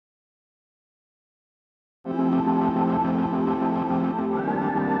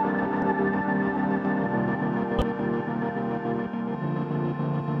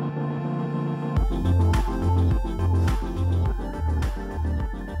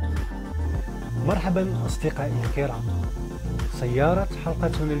مرحبا أصدقائي الكرام. سيارة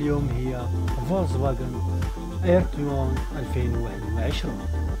حلقتنا اليوم هي فولكسواغن ايرتيون 2021.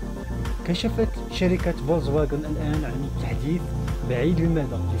 كشفت شركة فولكسواغن الآن عن تحديث بعيد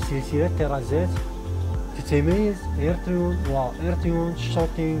المدى لسلسلة طرازات تتميز ايرتيون وايرتيون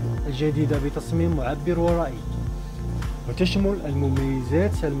شوتينغ الجديدة بتصميم معبر ورائي، وتشمل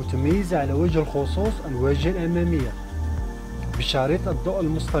المميزات المتميزة على وجه الخصوص الواجهة الأمامية بشريط الضوء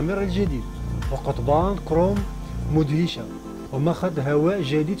المستمر الجديد وقضبان كروم مدهشة ومخد هواء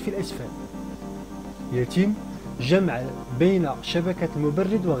جديد في الأسفل. يتم جمع بين شبكة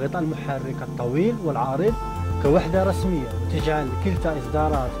المبرد وغطاء المحرك الطويل والعريض كوحدة رسمية، وتجعل كلتا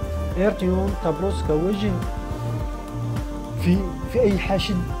إصدارات ايرتيون تبرز كوجه في أي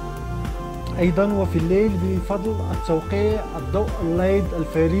حاشد أيضا وفي الليل بفضل التوقيع الضوء الليد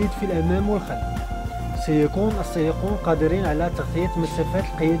الفريد في الأمام والخلف. سيكون السائقون قادرين على تغطية مسافات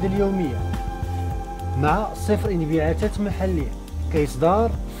القيادة اليومية مع 0 انبعاثات محلية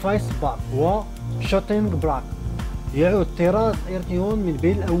كإصدار فايست باك وشوتينغ براك. يعود طراز ايرتيون من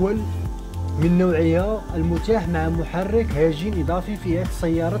بين الأول من نوعها المتاح مع محرك هاجين إضافي في فئة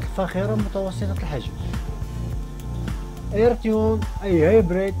السيارات الفاخرة متوسطة الحجم. ايرتيون أي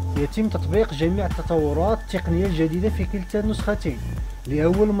هايبريد يتم تطبيق جميع التطورات التقنية الجديدة في كلتا النسختين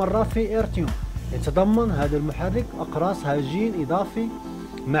لأول مرة في ايرتيون. يتضمن هذا المحرك أقراص هاجين إضافي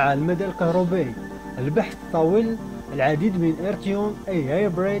مع المدى الكهربائي، البحث الطويل، العديد من ايرتيون أي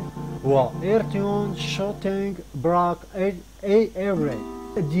هايبريد وايرتيون شوتينغ براك أي هايبريد.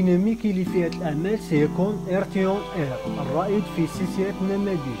 الديناميكي لفئة الأعمال سيكون ايرتيون اير الرائد في سلسلة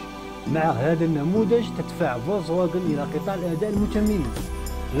النماذج. مع هذا النموذج تدفع فولكسواغن إلى قطاع الأداء المتميز.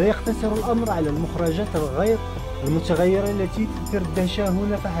 لا يقتصر الأمر على المخرجات الغير المتغيرة التي تثير الدهشة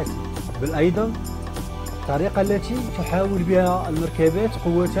هنا فحسب، بل أيضا الطريقة التي تحاول بها المركبات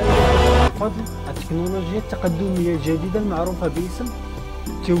قوتها بفضل التكنولوجيا التقدمية الجديدة المعروفة باسم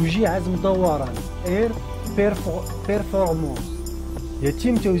توجيه عزم الدوران اير بيرفورمانس.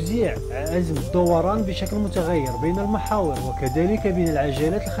 يتم توزيع عزم الدوران بشكل متغير بين المحاور وكذلك بين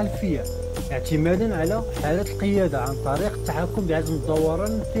العجلات الخلفية اعتمادا على حالة القيادة عن طريق التحكم بعزم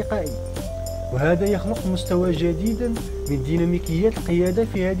الدوران التلقائي، وهذا يخلق مستوى جديد من ديناميكيات القيادة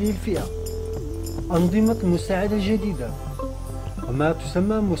في هذه الفئة. أنظمة المساعدة الجديدة وما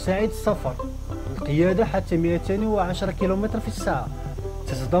تسمى مساعد السفر القيادة حتى 210 كم في الساعة،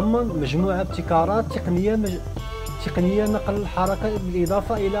 تتضمن مجموعة ابتكارات تقنية نقل الحركة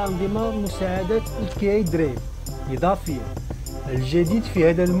بالإضافة إلى أنظمة مساعدة الكي درايف إضافية. الجديد في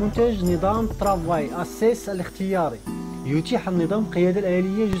هذا المنتج نظام ترافاي أسيس الاختياري، يتيح النظام القيادة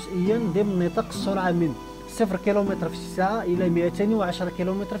الآلية جزئيا ضمن نطاق السرعة من 0 كم في الساعة إلى 210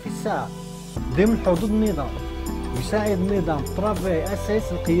 كم في الساعة ضمن حدود النظام. يساعد نظام ترافاي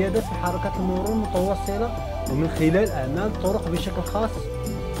أسيس القيادة في حركة المرور المتواصلة ومن خلال أعمال الطرق بشكل خاص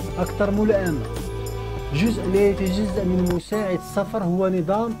أكثر ملائمة. جزء لا يتجزأ من مساعد السفر هو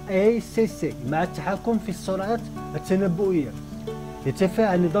نظام ACC مع التحكم في السرعات التنبؤية.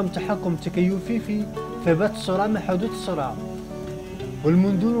 يتفاعل نظام التحكم التكيفي في ثبات السرعة مع حدود السرعة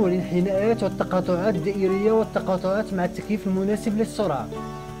والمدن والانحناءات والتقاطعات الدائرية والتقاطعات مع التكييف المناسب للسرعة.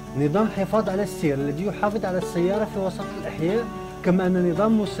 نظام حفاظ على السير الذي يحافظ على السيارة في وسط الأحياء، كما أن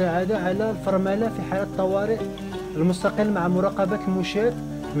نظام مساعدة على الفرملة في حالة الطوارئ المستقل مع مراقبة المشاة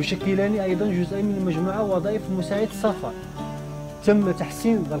يشكلان أيضا جزءا من مجموعة وظائف مساعد السفر. تم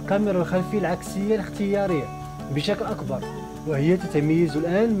تحسين الكاميرا الخلفية العكسية الاختيارية بشكل أكبر، وهي تتميز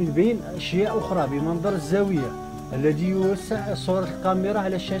الآن من بين أشياء أخرى بمنظر الزاوية الذي يوسع صورة الكاميرا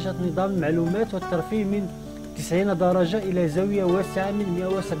على شاشة نظام المعلومات والترفيه من 90 درجة إلى زاوية واسعة من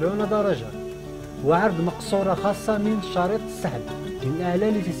 170 درجة، وعرض مقصورة خاصة من شريط السحب من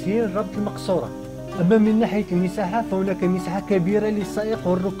أعلى لتسهيل ربط المقصورة. أما من ناحية المساحة فهناك مساحة كبيرة للسائق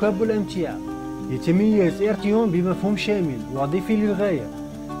والركاب والأمتعة. يتميز ايرتيون بمفهوم شامل وظيفي للغاية،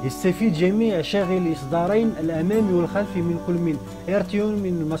 يستفيد جميع شاغلي الإصدارين الأمامي والخلفي من كل من ايرتيون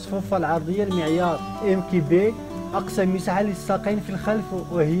من المصفوفة العرضية المعيار MKB أقصى مساحة للساقين في الخلف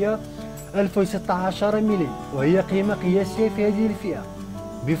وهي 1016 ملي، وهي قيمة قياسية في هذه الفئة.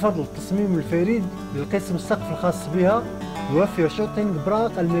 بفضل التصميم الفريد للقسم السقف الخاص بها، يوفر شوتينغ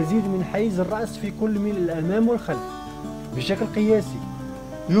براك المزيد من حيز الرأس في كل من الأمام والخلف بشكل قياسي.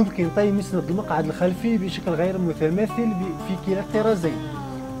 يمكن طي مسند المقعد الخلفي بشكل غير متماثل في كلا الطرازين.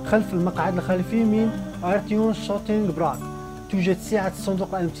 خلف المقعد الخلفي من ايرتيون شوتينغ براك توجد سعة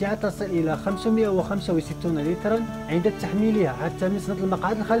صندوق الأمتعة تصل إلى 565 لترا عند تحميلها حتى مسند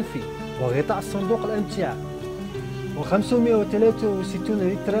المقعد الخلفي وغطاء الصندوق الأمتعة، و563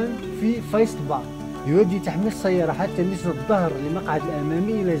 لترا في فايست باك يؤدي تحميل السيارة حتى مسند الظهر للمقعد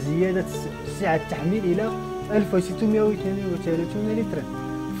الأمامي إلى زيادة سعة التحميل إلى 1632 لترا،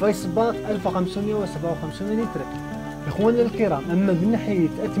 فايسباك 1557 لترا. إخواننا الكرام، أما من ناحية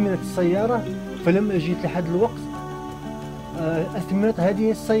أثمنة السيارة فلم أجد لحد الوقت أثمنة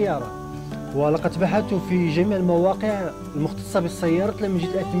هذه السيارة، ولقد بحثت في جميع المواقع المختصة بالسيارات لم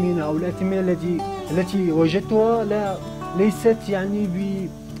أجد أثمنة، أو الأثمنة التي وجدتها ليست يعني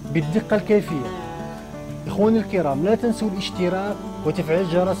بالدقة الكافية. إخواني الكرام، لا تنسوا الاشتراك وتفعيل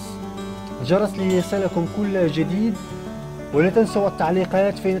الجرس ليصلكم كل جديد، ولا تنسوا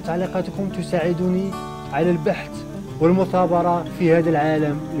التعليقات فإن تعليقاتكم تساعدني على البحث والمثابرة في هذا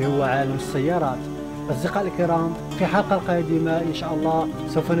العالم اللي هو عالم السيارات. أصدقائي الكرام، في حلقة قادمة إن شاء الله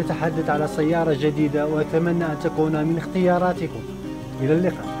سوف نتحدث على سيارة جديدة، وأتمنى أن تكون من اختياراتكم. إلى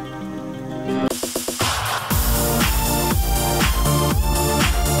اللقاء.